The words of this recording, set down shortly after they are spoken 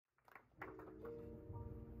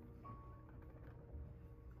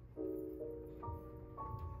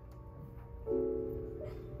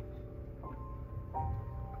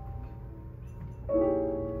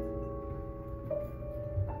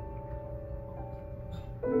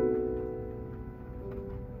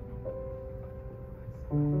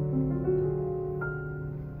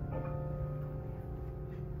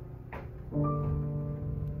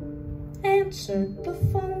answered the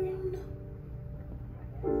phone,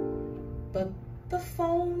 but the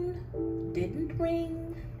phone didn't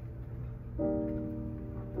ring.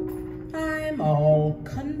 I'm all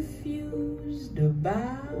confused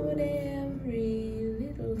about every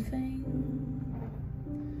little thing.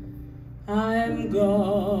 I'm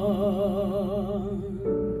gone.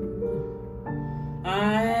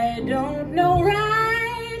 I don't know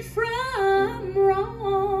right from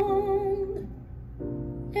wrong.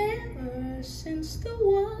 Ever since the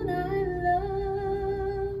one I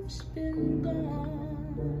love's been gone.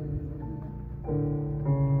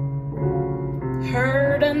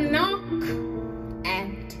 Heard a knock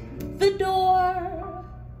at the door,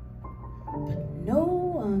 but no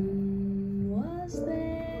one was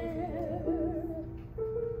there.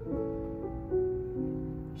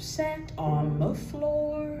 Sat on the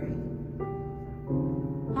floor,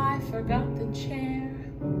 I forgot the chair.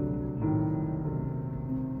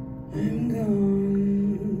 I'm gone.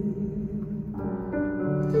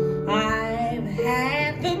 I've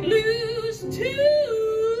had the blues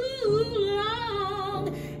too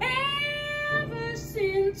long, ever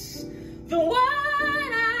since the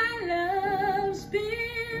one I love's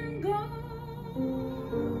been gone.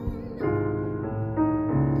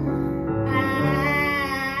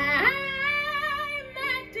 I'm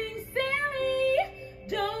acting silly,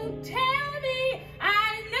 don't tell me,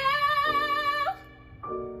 I know.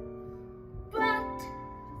 But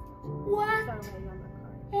what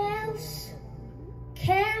else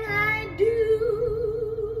can I do?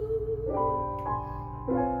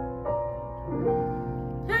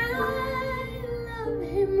 I love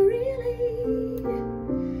him really.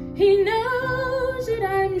 He knows it,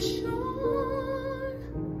 I'm sure.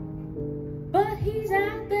 But he's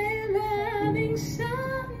out there loving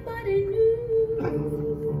somebody new.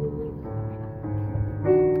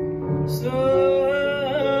 So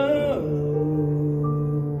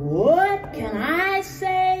what can I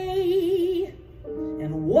say?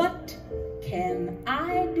 And what can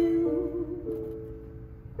I do?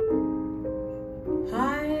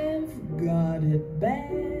 I've got it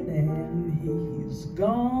bad and he's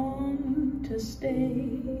gone to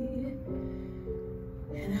stay.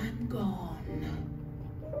 And I'm gone.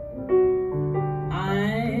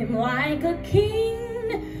 I'm like a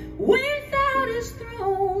king without his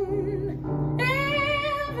throne.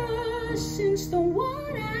 Ever since the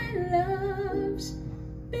one I love's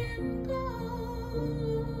been gone.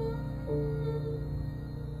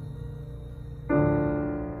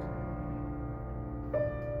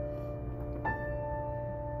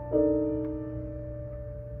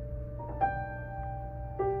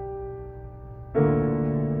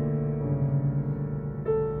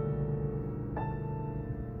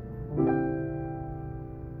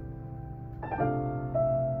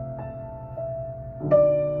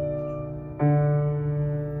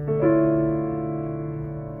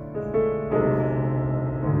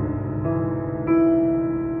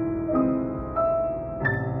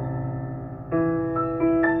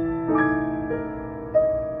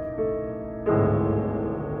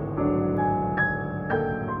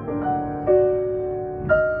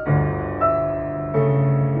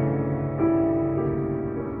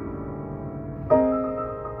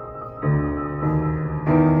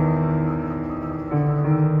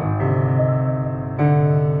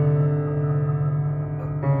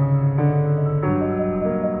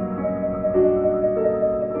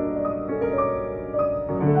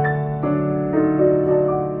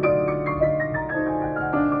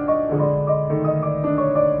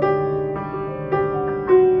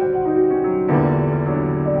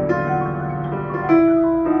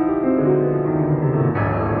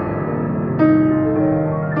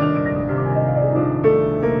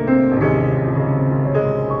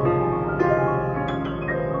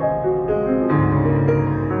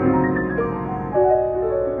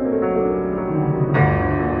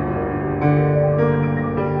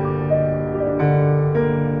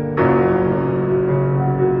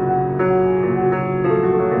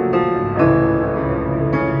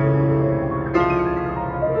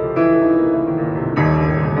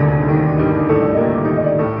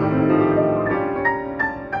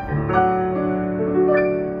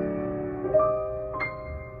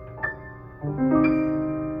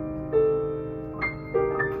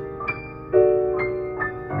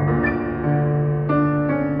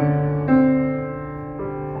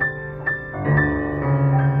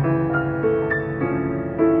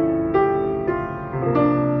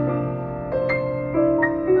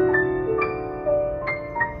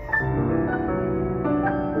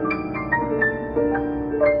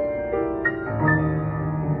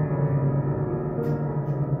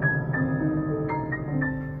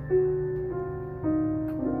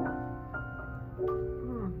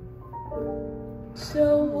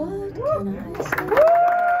 So what can I say?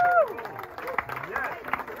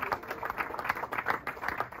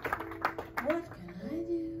 What can I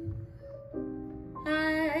do?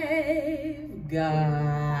 I've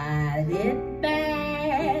got it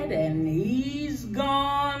bad and he's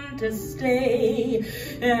gone to stay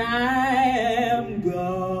and I am gone.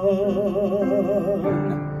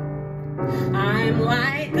 I'm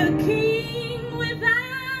like a king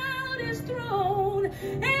without his throne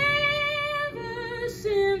ever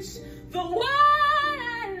since the one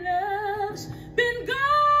I love's been gone.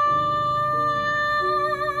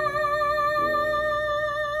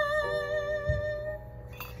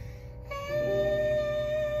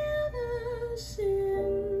 Ever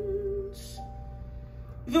since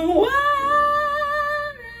the one